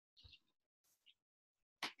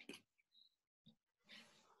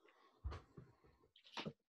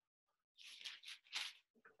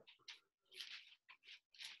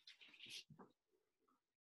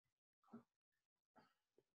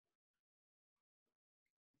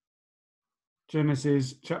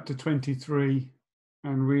Genesis chapter 23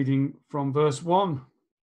 and reading from verse 1.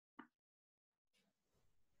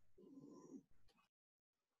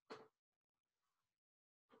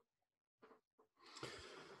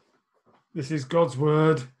 This is God's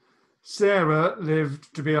word. Sarah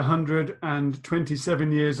lived to be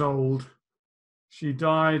 127 years old. She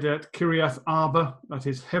died at Kiriath Arba, that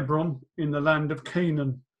is Hebron, in the land of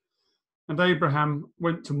Canaan. And Abraham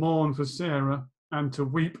went to mourn for Sarah and to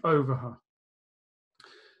weep over her.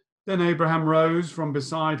 Then Abraham rose from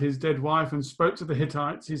beside his dead wife and spoke to the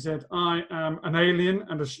Hittites. He said, I am an alien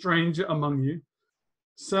and a stranger among you.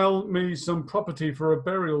 Sell me some property for a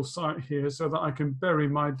burial site here so that I can bury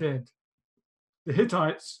my dead. The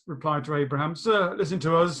Hittites replied to Abraham, Sir, listen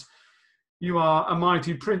to us. You are a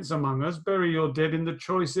mighty prince among us. Bury your dead in the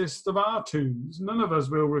choicest of our tombs. None of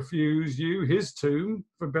us will refuse you his tomb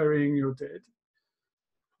for burying your dead.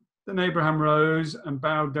 Then Abraham rose and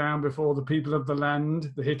bowed down before the people of the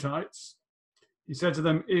land, the Hittites. He said to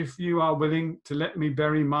them, If you are willing to let me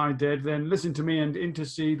bury my dead, then listen to me and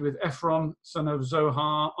intercede with Ephron, son of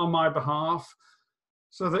Zohar, on my behalf,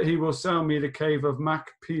 so that he will sell me the cave of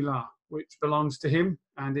Machpelah, which belongs to him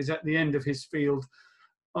and is at the end of his field.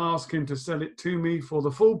 Ask him to sell it to me for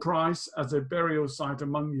the full price as a burial site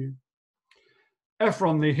among you.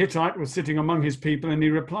 Ephron the Hittite was sitting among his people, and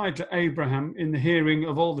he replied to Abraham in the hearing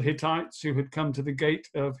of all the Hittites who had come to the gate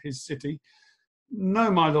of his city.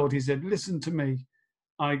 No, my lord, he said, listen to me.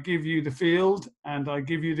 I give you the field, and I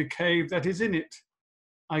give you the cave that is in it.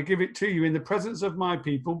 I give it to you in the presence of my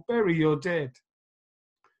people. Bury your dead.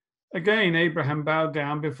 Again, Abraham bowed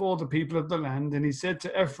down before the people of the land, and he said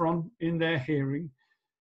to Ephron in their hearing,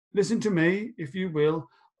 Listen to me, if you will.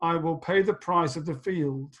 I will pay the price of the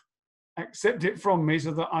field. Accept it from me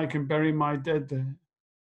so that I can bury my dead there.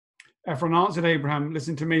 Ephron answered Abraham,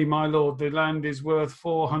 Listen to me, my lord. The land is worth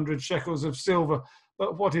 400 shekels of silver,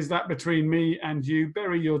 but what is that between me and you?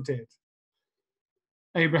 Bury your dead.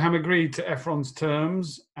 Abraham agreed to Ephron's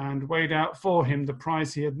terms and weighed out for him the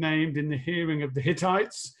price he had named in the hearing of the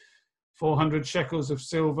Hittites, 400 shekels of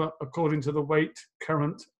silver, according to the weight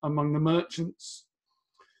current among the merchants.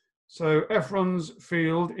 So Ephron's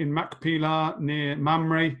field in Machpelah near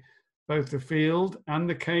Mamre, both the field and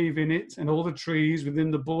the cave in it and all the trees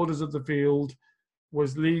within the borders of the field,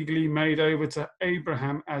 was legally made over to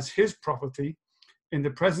Abraham as his property in the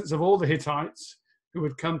presence of all the Hittites who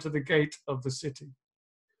had come to the gate of the city.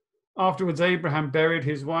 Afterwards, Abraham buried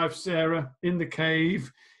his wife Sarah in the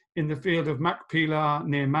cave in the field of Machpelah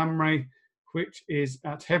near Mamre, which is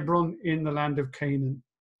at Hebron in the land of Canaan.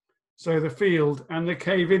 So the field and the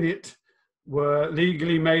cave in it were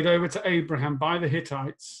legally made over to Abraham by the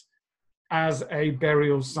Hittites as a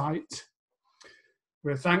burial site.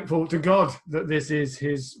 We're thankful to God that this is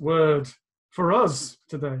his word for us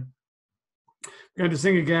today. We're going to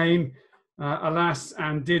sing again, Alas,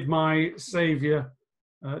 and Did My Saviour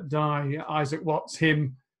Die? Isaac Watts'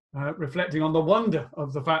 hymn, reflecting on the wonder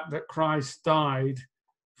of the fact that Christ died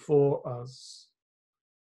for us.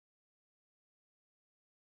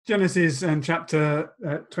 Genesis chapter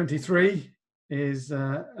 23 is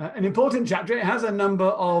an important chapter. It has a number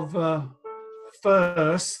of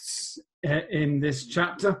firsts in this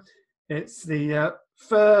chapter. It's the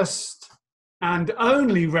first and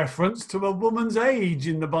only reference to a woman's age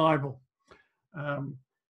in the Bible.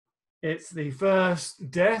 It's the first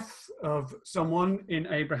death of someone in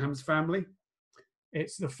Abraham's family.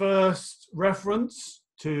 It's the first reference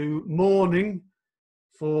to mourning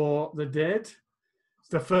for the dead. It's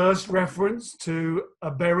the first reference to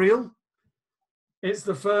a burial. It's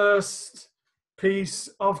the first piece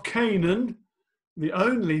of Canaan, the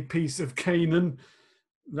only piece of Canaan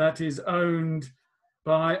that is owned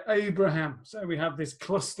by Abraham. So we have this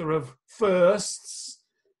cluster of firsts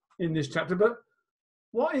in this chapter. But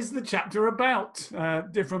what is the chapter about?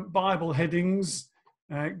 Different Bible headings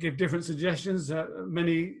give different suggestions.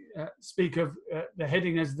 Many speak of the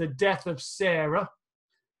heading as the death of Sarah.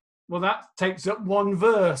 Well, that takes up one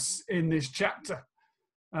verse in this chapter.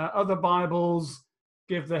 Other Bibles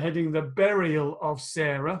give the heading the burial of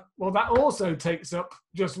Sarah. Well, that also takes up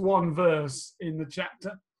just one verse in the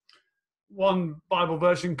chapter. One Bible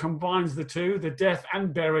version combines the two, the death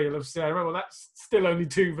and burial of Sarah. Well, that's still only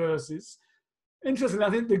two verses. Interestingly, I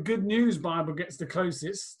think the Good News Bible gets the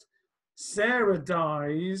closest. Sarah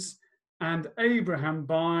dies and Abraham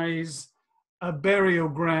buys a burial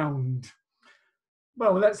ground.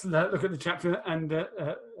 Well, let's look at the chapter and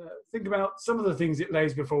think about some of the things it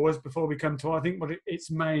lays before us before we come to, I think, what its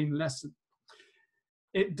main lesson.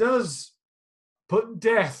 It does put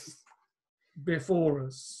death before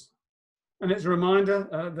us. And it's a reminder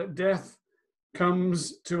that death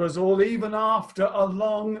comes to us all even after a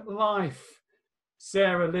long life.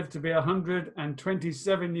 Sarah lived to be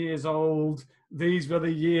 127 years old. These were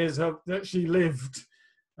the years that she lived,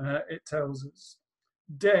 it tells us.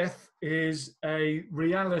 Death is a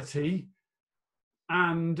reality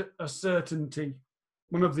and a certainty.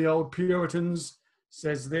 One of the old Puritans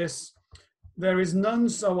says this: "There is none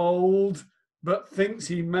so old but thinks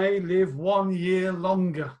he may live 1 year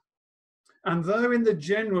longer. And though in the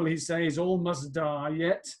general he says all must die,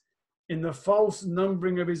 yet in the false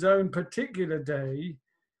numbering of his own particular day,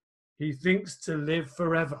 he thinks to live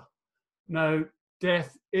forever." No,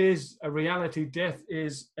 death is a reality. Death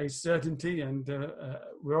is a certainty, and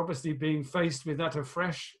we're obviously being faced with that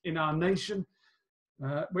afresh in our nation,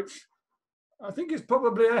 which I think is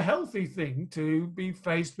probably a healthy thing, to be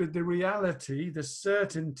faced with the reality, the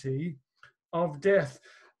certainty of death.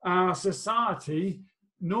 Our society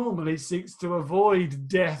normally seeks to avoid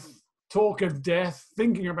death, talk of death,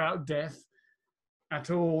 thinking about death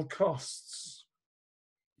at all costs.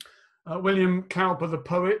 William Cowper, the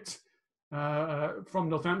poet, from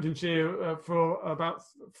Northamptonshire, for about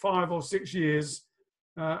 5 or 6 years,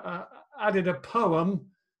 added a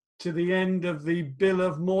poem to the end of the Bill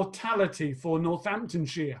of Mortality for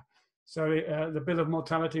Northamptonshire. So the Bill of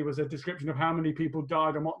Mortality was a description of how many people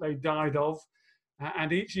died and what they died of.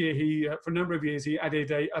 And each year, he, for a number of years, he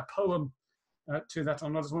added a poem to that.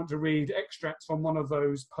 And I just want to read extracts from one of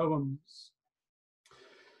those poems.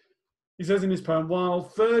 He says in his poem, "While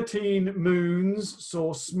 13 moons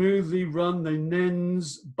saw smoothly run the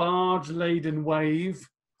Nen's barge-laden wave,"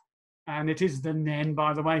 and it is the Nen,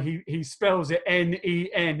 by the way. He spells it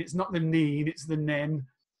N-E-N. It's not the Neen, it's the Nen.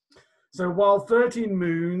 So while 13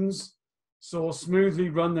 moons saw smoothly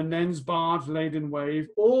run the Nen's barge-laden wave,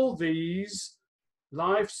 all these,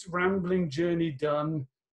 life's rambling journey done,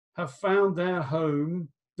 have found their home,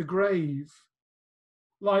 the grave.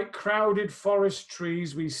 Like crowded forest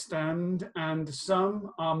trees we stand, and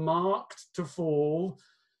some are marked to fall.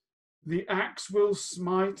 The axe will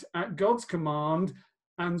smite at God's command,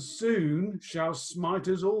 and soon shall smite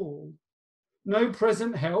us all. No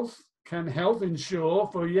present health can health ensure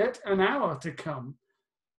for yet an hour to come.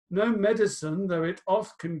 No medicine, though it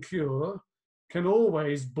oft can cure, can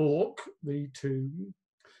always balk the tomb.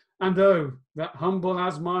 And oh, that humble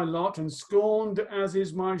as my lot and scorned as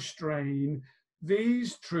is my strain,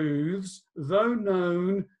 these truths, though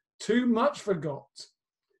known, too much forgot,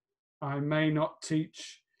 I may not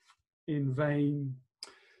teach in vain.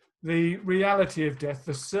 The reality of death,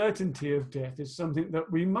 the certainty of death, is something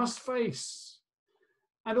that we must face,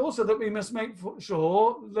 and also that we must make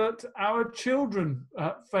sure that our children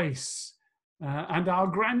face, and our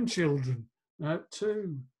grandchildren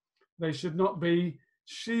too. They should not be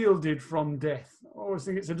shielded from death. I always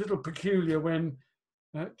think it's a little peculiar when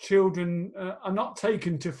children are not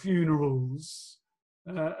taken to funerals,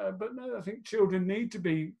 but no, I think children need to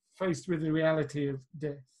be faced with the reality of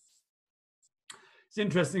death. It's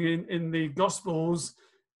interesting, in the Gospels,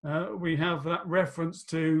 we have that reference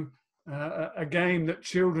to a game that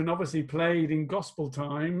children obviously played in Gospel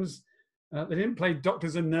times. They didn't play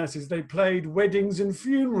doctors and nurses, they played weddings and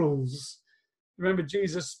funerals. Remember,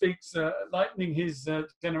 Jesus speaks, lightening his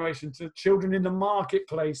generation, to children in the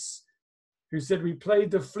marketplace, who said, "We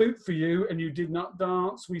played the flute for you and you did not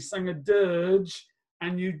dance. We sang a dirge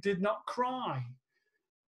and you did not cry."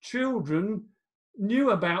 Children knew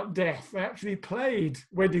about death. They actually played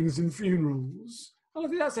weddings and funerals. And I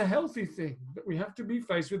think that's a healthy thing, that we have to be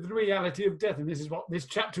faced with the reality of death. And this is what this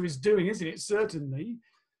chapter is doing, isn't it? Certainly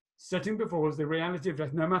setting before us the reality of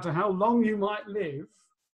death. No matter how long you might live,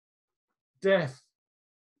 death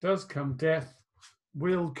does come. Death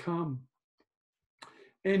will come.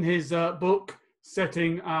 In his book,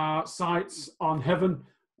 Setting Our Sights on Heaven,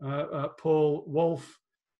 Paul Wolfe,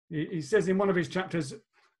 he says in one of his chapters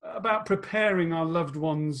about preparing our loved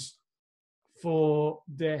ones for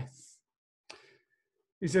death.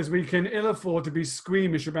 He says, "We can ill afford to be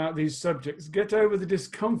squeamish about these subjects. Get over the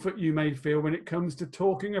discomfort you may feel when it comes to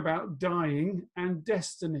talking about dying and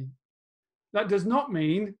destiny. That does not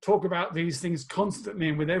mean talk about these things constantly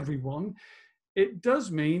and with everyone. It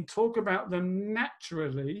does mean talk about them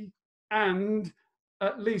naturally and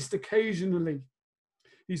at least occasionally."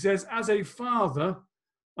 He says, "As a father,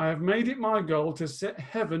 I have made it my goal to set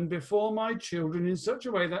heaven before my children in such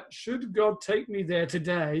a way that should God take me there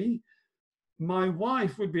today, my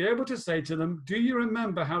wife would be able to say to them, 'Do you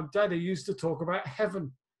remember how Daddy used to talk about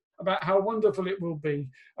heaven, about how wonderful it will be,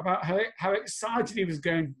 about how excited he was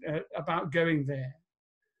about going there?'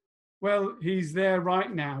 Well, he's there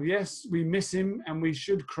right now. Yes, we miss him and we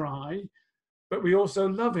should cry, but we also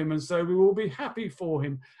love him, and so we will be happy for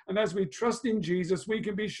him. And as we trust in Jesus, we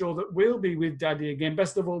can be sure that we'll be with Daddy again.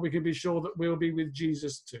 Best of all, we can be sure that we'll be with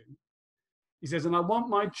Jesus too. He says, and I want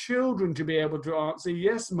my children to be able to answer,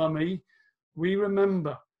 yes, Mummy, we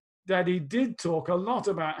remember. Daddy did talk a lot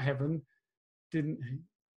about heaven, didn't he?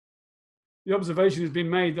 The observation has been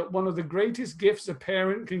made that one of the greatest gifts a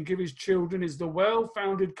parent can give his children is the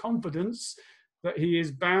well-founded confidence that he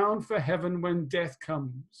is bound for heaven when death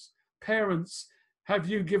comes. Parents, have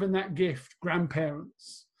you given that gift?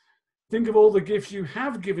 Grandparents, think of all the gifts you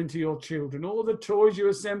have given to your children, all the toys you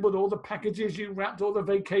assembled, all the packages you wrapped, all the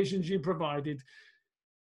vacations you provided.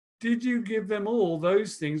 Did you give them all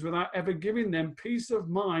those things without ever giving them peace of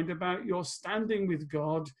mind about your standing with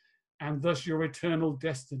God and thus your eternal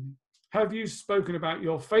destiny? Have you spoken about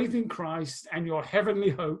your faith in Christ and your heavenly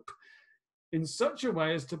hope in such a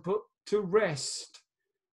way as to put to rest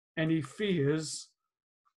any fears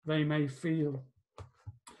they may feel?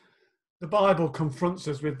 The Bible confronts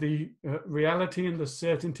us with the reality and the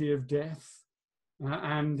certainty of death,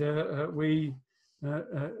 and we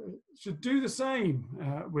should do the same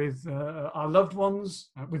with our loved ones,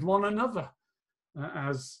 with one another,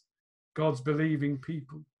 as God's believing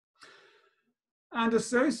people. And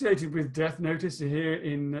associated with death, notice here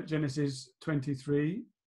in Genesis 23,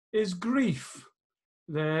 is grief.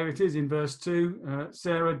 There it is in verse 2.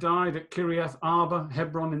 Sarah died at Kiriath Arba,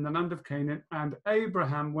 Hebron in the land of Canaan, and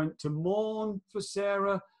Abraham went to mourn for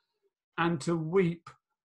Sarah and to weep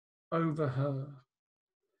over her.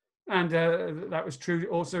 And that was true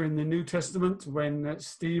also in the New Testament when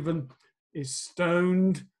Stephen is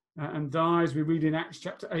stoned and dies. We read in Acts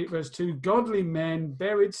chapter 8, verse 2, godly men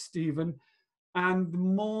buried Stephen and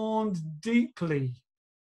mourned deeply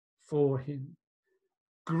for him.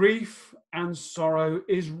 Grief and sorrow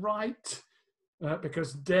is right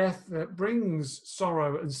because death brings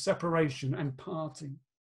sorrow and separation and parting.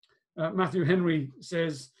 Matthew Henry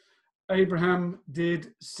says, Abraham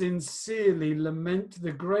did sincerely lament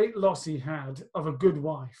the great loss he had of a good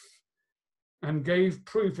wife and gave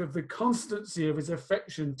proof of the constancy of his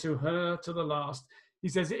affection to her to the last. He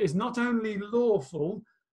says, it is not only lawful,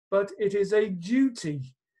 but it is a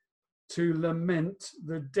duty to lament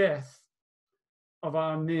the death of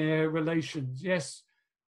our near relations. Yes,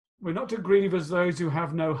 we're not to grieve as those who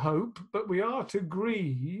have no hope, but we are to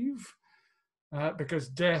grieve because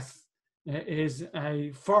death is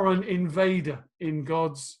a foreign invader in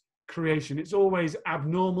God's creation. It's always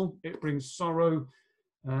abnormal. It brings sorrow.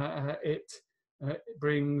 It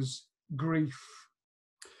brings grief.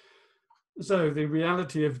 So the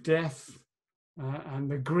reality of death and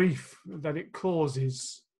the grief that it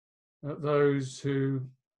causes those who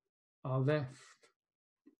are left.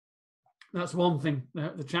 That's one thing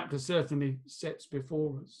that the chapter certainly sets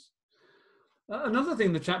before us. Another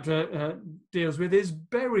thing the chapter deals with is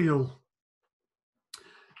burial.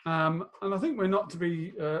 And I think we're not to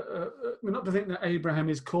think that Abraham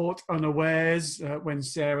is caught unawares when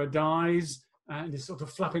Sarah dies and is sort of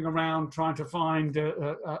flapping around trying to find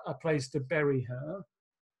a place to bury her.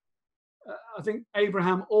 I think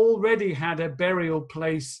Abraham already had a burial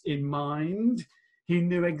place in mind. He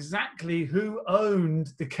knew exactly who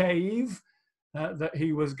owned the cave that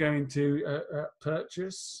he was going to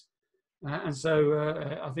purchase. And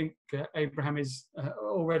so I think Abraham is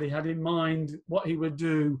already had in mind what he would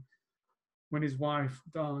do when his wife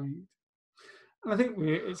died. And I think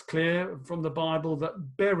it's clear from the Bible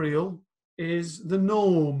that burial is the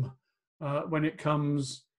norm when it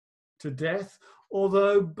comes to death,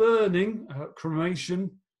 although burning,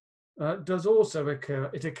 cremation, does also occur.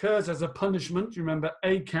 It occurs as a punishment. You remember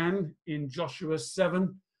Achan in Joshua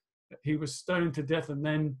 7, he was stoned to death and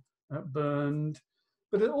then burned.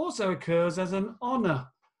 But it also occurs as an honor.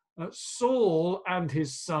 Saul and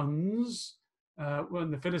his sons, when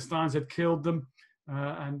the Philistines had killed them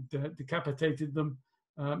and decapitated them,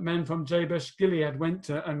 men from Jabesh Gilead went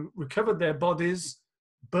and recovered their bodies,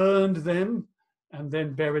 burned them, and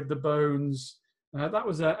then buried the bones. That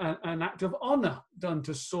was an act of honor done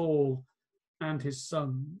to Saul and his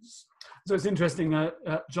sons. So it's interesting,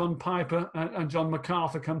 John Piper and John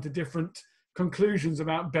MacArthur come to different conclusions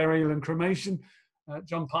about burial and cremation.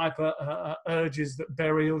 John Piper urges that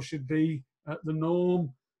burial should be the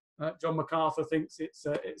norm. John MacArthur thinks it's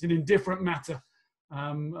an indifferent matter.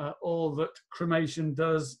 All that cremation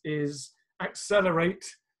does is accelerate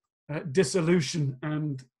dissolution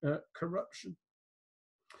and corruption.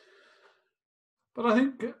 But I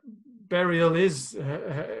think burial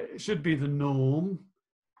should be the norm,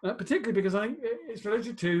 particularly because I think it's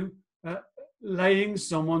related to laying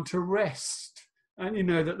someone to rest. And you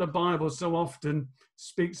know that the Bible so often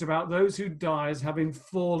speaks about those who die as having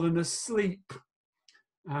fallen asleep.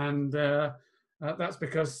 And that's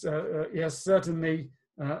because, yes, certainly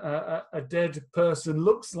a dead person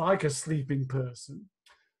looks like a sleeping person.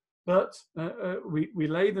 But we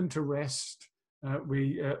lay them to rest,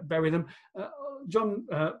 we bury them. John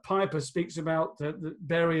Piper speaks about the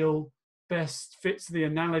burial best fits the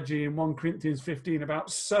analogy in 1 Corinthians 15 about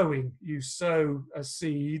sowing. You sow a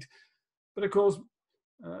seed. But of course,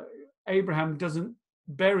 Abraham doesn't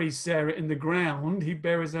bury Sarah in the ground. He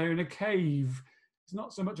buries her in a cave. It's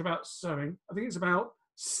not so much about sowing. I think it's about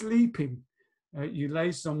sleeping. You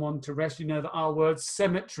lay someone to rest. You know that our word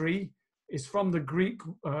cemetery is from the Greek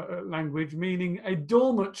language, meaning a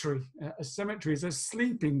dormitory. A cemetery is a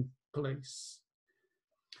sleeping place.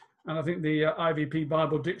 And I think the IVP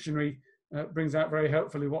Bible Dictionary brings out very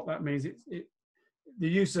helpfully what that means. The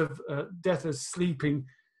use of death as sleeping.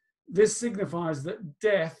 This signifies that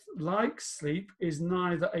death, like sleep, is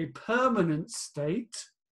neither a permanent state,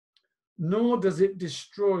 nor does it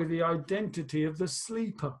destroy the identity of the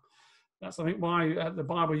sleeper. That's, I think, why the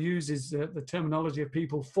Bible uses the terminology of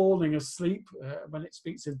people falling asleep when it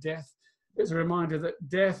speaks of death. It's a reminder that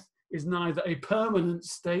death is neither a permanent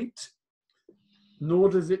state, nor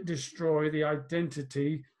does it destroy the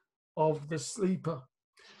identity of the sleeper.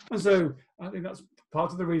 And so I think that's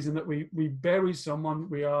part of the reason that we bury someone.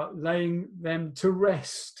 We are laying them to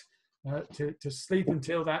rest, to sleep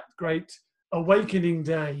until that great awakening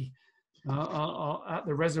day at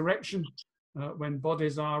the resurrection, when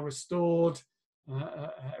bodies are restored,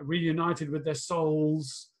 reunited with their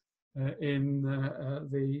souls in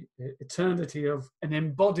the eternity of an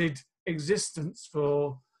embodied existence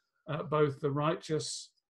for both the righteous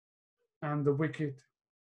and the wicked.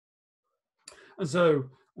 And so,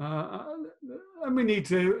 and we need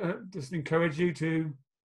to just encourage you to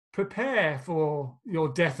prepare for your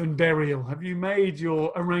death and burial. Have you made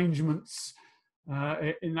your arrangements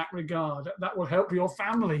in that regard? That will help your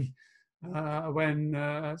family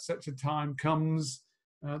when such a time comes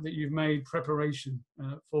that you've made preparation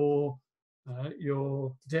for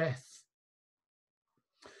your death.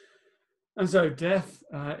 And so death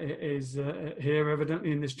is here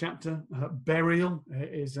evidently in this chapter. Burial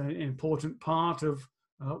is an important part of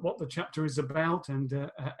what the chapter is about, and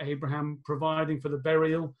Abraham providing for the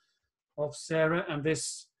burial of Sarah. And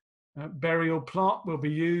this burial plot will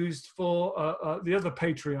be used for the other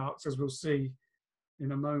patriarchs, as we'll see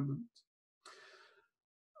in a moment.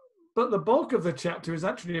 But the bulk of the chapter is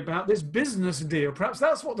actually about this business deal. Perhaps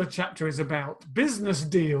that's what the chapter is about, business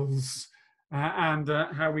deals. And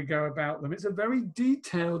how we go about them. It's a very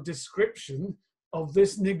detailed description of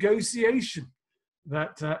this negotiation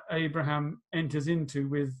that Abraham enters into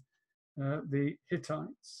with the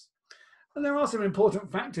Hittites. And there are some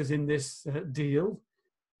important factors in this deal.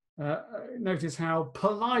 Notice how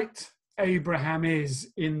polite Abraham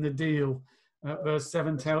is in the deal. Verse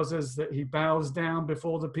 7 tells us that he bows down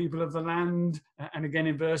before the people of the land. And again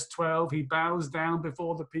in verse 12, he bows down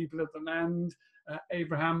before the people of the land.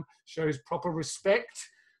 Abraham shows proper respect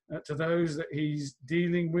to those that he's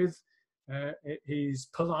dealing with. He's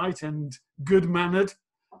polite and good-mannered.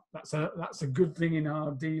 That's a good thing in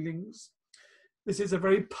our dealings. This is a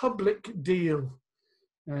very public deal.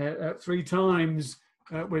 3 times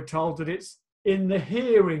we're told that it's in the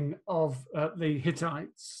hearing of the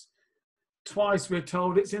Hittites. Twice we're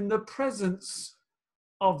told it's in the presence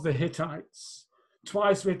of the Hittites.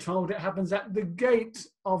 Twice we're told it happens at the gate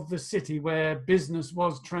of the city where business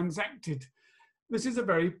was transacted. This is a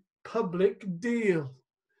very public deal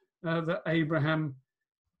that Abraham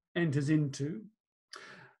enters into.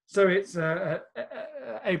 So it's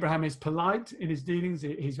Abraham is polite in his dealings.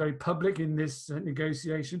 He's very public in this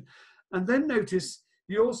negotiation. And then notice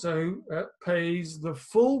he also pays the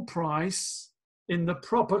full price in the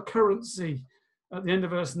proper currency. At the end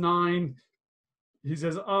of verse 9, he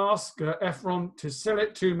says, ask Ephron to sell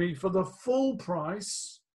it to me for the full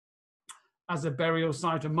price as a burial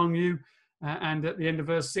site among you. And at the end of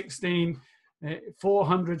verse 16,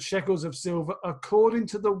 400 shekels of silver according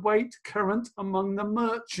to the weight current among the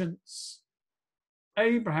merchants.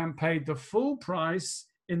 Abraham paid the full price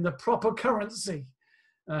in the proper currency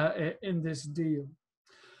in this deal.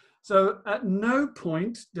 So at no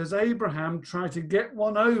point does Abraham try to get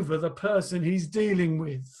one over the person he's dealing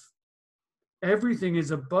with. Everything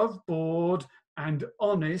is above board and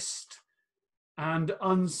honest and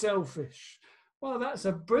unselfish. Well, that's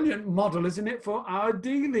a brilliant model, isn't it, for our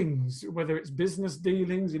dealings, whether it's business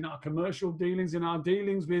dealings, in our commercial dealings, in our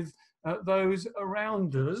dealings with those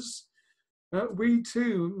around us. We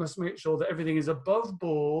too must make sure that everything is above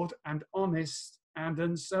board and honest and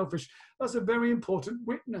unselfish. That's a very important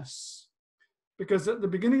witness, because at the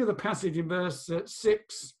beginning of the passage in verse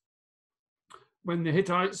 6, when the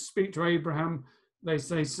Hittites speak to Abraham, they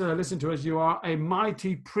say, "Sir, listen to us, you are a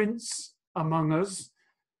mighty prince among us."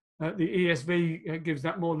 The ESV gives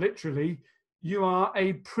that more literally. You are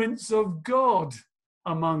a prince of God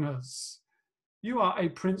among us. You are a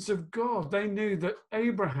prince of God. They knew that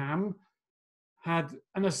Abraham had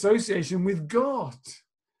an association with God.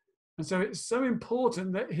 And so it's so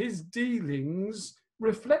important that his dealings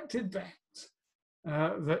reflected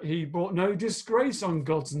that he brought no disgrace on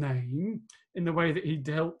God's name in the way that he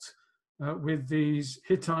dealt with these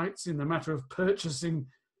Hittites in the matter of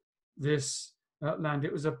purchasing this land.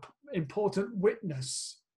 It was an important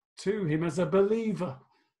witness to him as a believer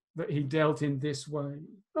that he dealt in this way.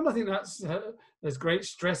 And I think that's there's great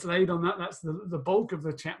stress laid on that. That's the bulk of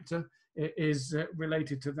the chapter is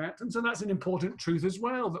related to that. And so that's an important truth as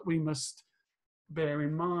well that we must bear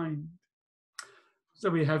in mind. So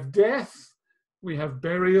we have death, we have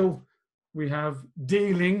burial, we have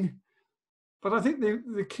dealing. But I think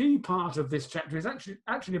the key part of this chapter is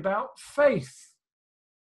actually about faith.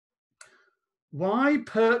 Why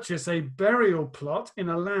purchase a burial plot in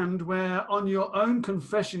a land where, on your own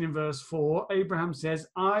confession in verse 4, Abraham says,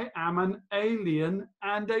 "I am an alien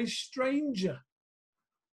and a stranger"?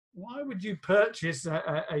 Why would you purchase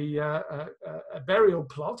a burial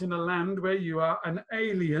plot in a land where you are an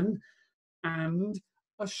alien and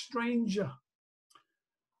a stranger?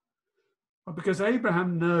 Well, because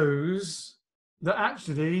Abraham knows that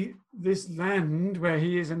actually this land where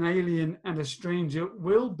he is an alien and a stranger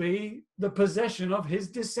will be the possession of his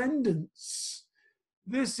descendants.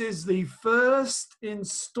 This is the first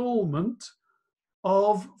installment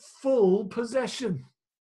of full possession.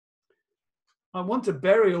 I want a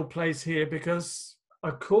burial place here because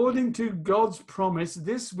according to God's promise,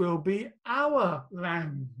 this will be our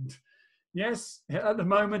land. Yes, at the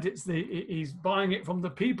moment he's buying it from the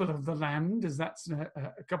people of the land, as that's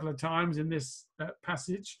a couple of times in this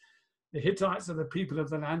passage. The Hittites are the people of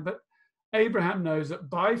the land, but Abraham knows that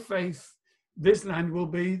by faith, this land will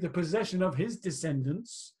be the possession of his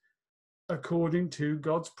descendants according to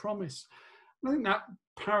God's promise. I think that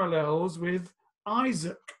parallels with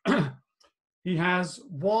Isaac. He has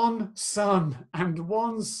one son and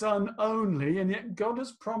one son only, and yet God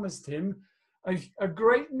has promised him a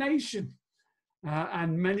great nation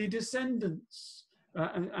and many descendants.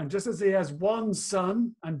 And just as he has one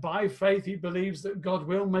son, and by faith he believes that God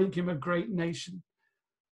will make him a great nation,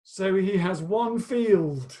 so he has one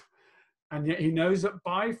field, and yet he knows that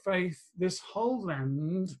by faith this whole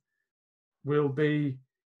land will be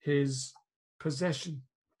his possession.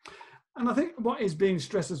 And I think what is being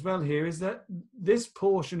stressed as well here is that this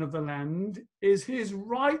portion of the land is his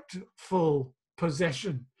rightful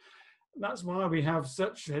possession. That's why we have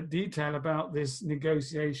such detail about this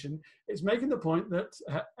negotiation. It's making the point that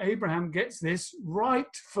Abraham gets this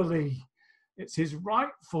rightfully. It's his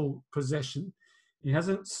rightful possession. He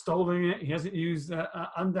hasn't stolen it. He hasn't used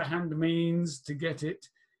underhand means to get it.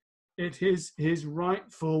 It is his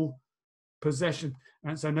rightful possession.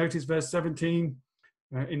 And so notice verse 17.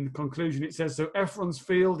 In conclusion, it says, "So Ephron's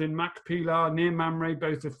field in Machpelah near Mamre,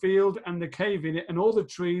 both the field and the cave in it, and all the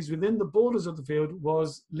trees within the borders of the field,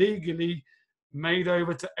 was legally made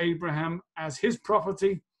over to Abraham as his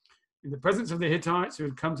property in the presence of the Hittites who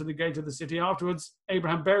had come to the gate of the city. Afterwards,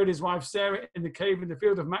 Abraham buried his wife Sarah in the cave in the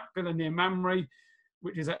field of Machpelah near Mamre,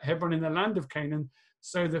 which is at Hebron in the land of Canaan.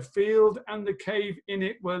 So the field and the cave in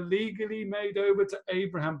it were legally made over to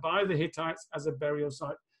Abraham by the Hittites as a burial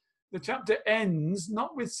site." The chapter ends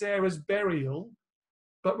not with Sarah's burial,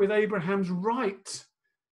 but with Abraham's right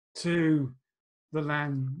to the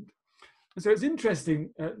land. And so it's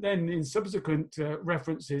interesting then in subsequent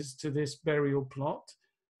references to this burial plot,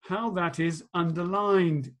 how that is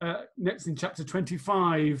underlined next in chapter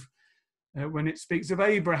 25, when it speaks of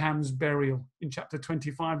Abraham's burial. In chapter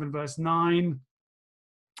 25 and verse 9,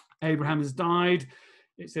 Abraham has died.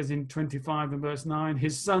 It says in 25 and verse 9,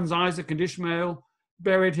 his sons Isaac and Ishmael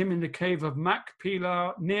buried him in the cave of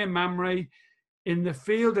Machpelah near Mamre, in the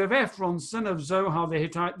field of Ephron, son of Zohar the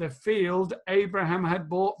Hittite, the field Abraham had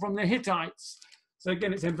bought from the Hittites. So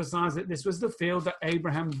again, it's emphasized that this was the field that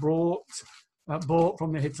Abraham bought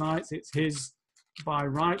from the Hittites. It's his by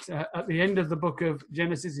right. At the end of the book of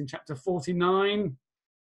Genesis in chapter 49,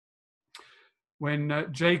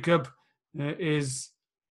 when Jacob is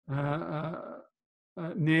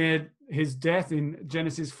near his death in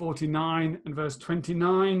Genesis 49 and verse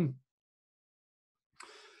 29,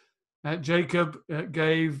 Jacob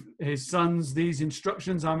gave his sons these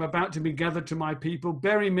instructions: I'm about to be gathered to my people.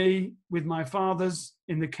 Bury me with my fathers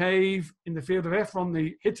in the cave in the field of Ephron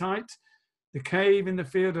the Hittite, the cave in the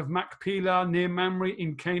field of Machpelah near Mamre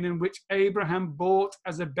in Canaan, which Abraham bought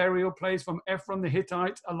as a burial place from Ephron the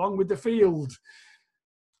Hittite, along with the field.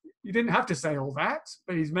 You didn't have to say all that,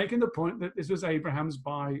 but he's making the point that this was Abraham's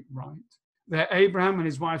by right. There Abraham and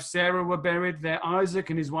his wife Sarah were buried. There Isaac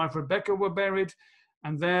and his wife Rebekah were buried.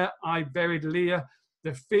 And there I buried Leah.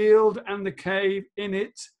 The field and the cave in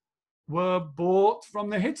it were bought from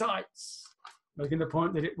the Hittites, making the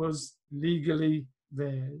point that it was legally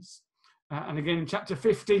theirs. And again in chapter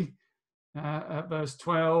 50, verse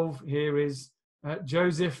 12, here is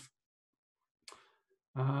Joseph.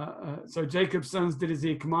 So Jacob's sons did as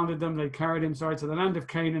he commanded them. They carried him, to the land of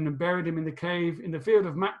Canaan and buried him in the cave in the field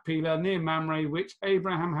of Machpelah near Mamre, which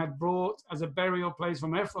Abraham had brought as a burial place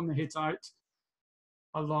from Ephron the Hittite,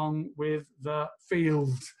 along with the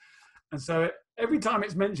field. And so every time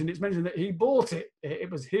it's mentioned that he bought it.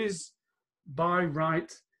 It was his by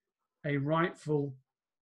right, a rightful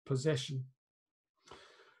possession.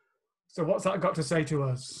 So what's that got to say to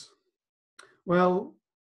us? Well,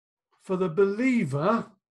 for the believer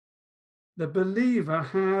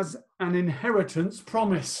has an inheritance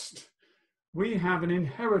promised. We have an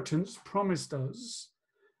inheritance promised us.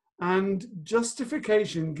 And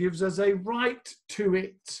justification gives us a right to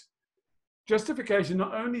it. Justification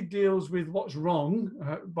not only deals with what's wrong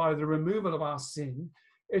by the removal of our sin,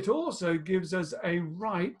 it also gives us a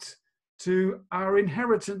right to our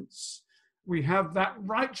inheritance. We have that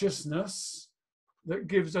righteousness that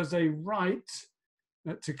gives us a right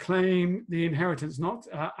to claim the inheritance, not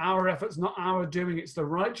our efforts, not our doing. It's the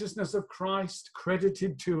righteousness of Christ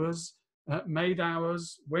credited to us, made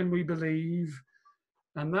ours when we believe.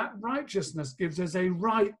 And that righteousness gives us a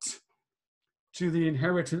right to the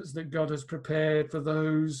inheritance that God has prepared for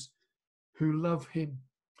those who love him.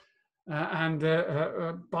 And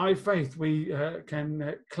by faith, we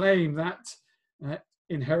can claim that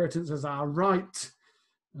inheritance as our right,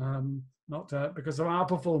 not because of our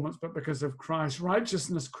performance, but because of Christ's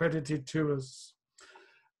righteousness credited to us.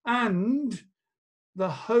 And the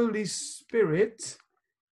Holy Spirit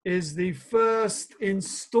is the first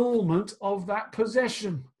installment of that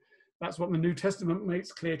possession. That's what the New Testament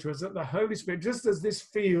makes clear to us, that the Holy Spirit, just as this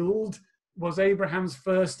field was Abraham's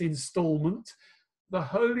first installment, the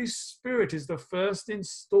Holy Spirit is the first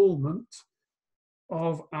installment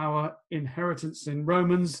of our inheritance. In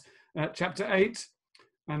Romans chapter 8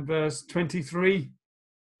 and verse 23,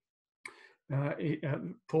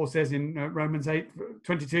 Paul says in Romans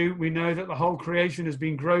 8:22, we know that the whole creation has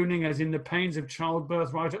been groaning as in the pains of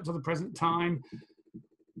childbirth right up to the present time.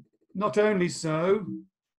 Not only so,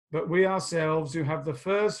 but we ourselves who have the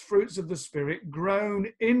first fruits of the Spirit groan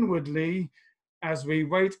inwardly as we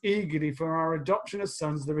wait eagerly for our adoption as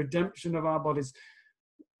sons, the redemption of our bodies.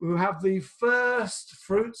 Who have the first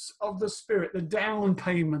fruits of the Spirit, the down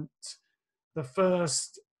payment, the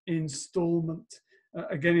first installment.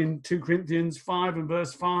 Again in 2 Corinthians 5 and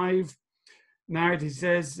verse 5, now it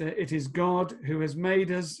says, it is God who has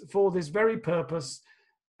made us for this very purpose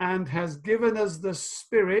and has given us the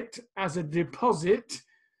Spirit as a deposit,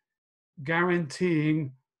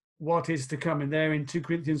 guaranteeing what is to come. And there in 2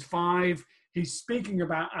 Corinthians 5, he's speaking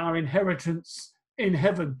about our inheritance in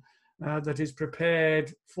heaven that is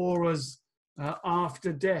prepared for us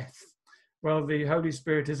after death. Well, the Holy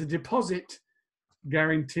Spirit is a deposit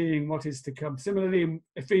guaranteeing what is to come. Similarly, in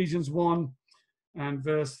Ephesians 1 and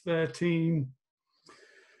verse 13,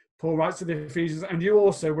 Paul writes to the Ephesians, and you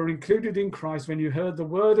also were included in Christ when you heard the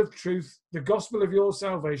word of truth, the gospel of your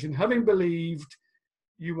salvation. Having believed,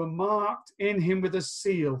 you were marked in him with a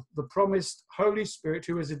seal, the promised Holy Spirit,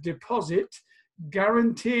 who is a deposit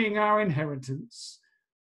guaranteeing our inheritance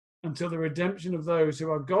until the redemption of those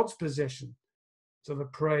who are God's possession, to the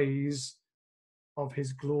praise of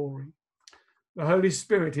his glory. The Holy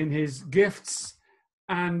Spirit in his gifts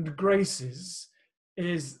and graces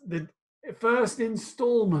is the first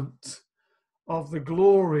installment of the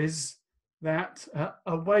glories that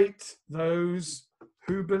await those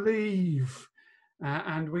who believe.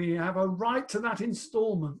 And we have a right to that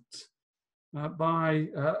installment by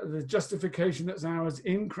the justification that's ours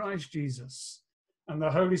in Christ Jesus. And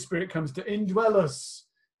the Holy Spirit comes to indwell us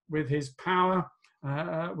with his power,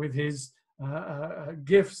 with his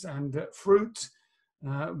gifts and fruit,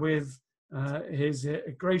 with his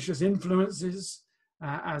gracious influences,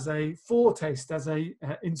 as a foretaste, as a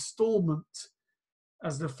installment,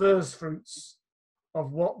 as the first fruits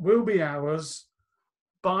of what will be ours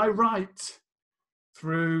by right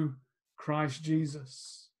through Christ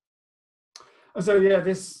Jesus. And so, yeah,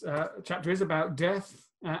 this chapter is about death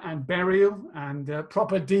and burial and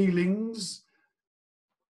proper dealings.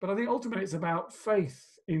 But I think ultimately it's about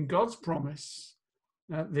faith in God's promise,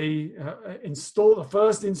 the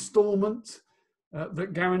first installment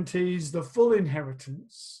that guarantees the full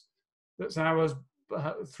inheritance that's ours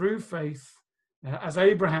through faith as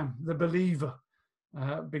Abraham, the believer,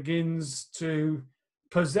 begins to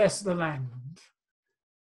possess the land.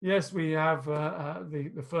 Yes, we have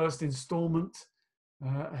the first installment,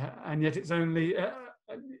 and yet it's only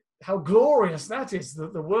how glorious that is,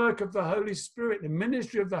 the work of the Holy Spirit, the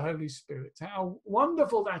ministry of the Holy Spirit, how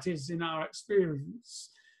wonderful that is in our experience.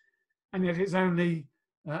 And yet it's only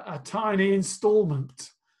a tiny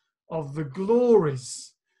installment of the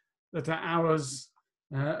glories that are ours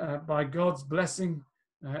by God's blessing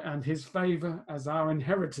and his favor as our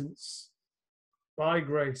inheritance by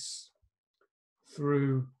grace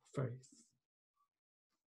through faith.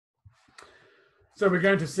 So we're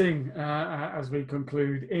going to sing as we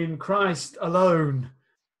conclude, "In Christ alone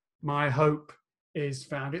my hope is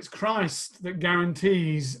found." It's Christ that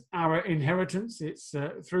guarantees our inheritance. It's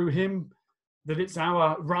through him that it's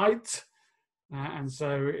our right. And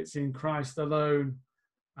so it's in Christ alone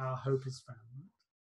our hope is found.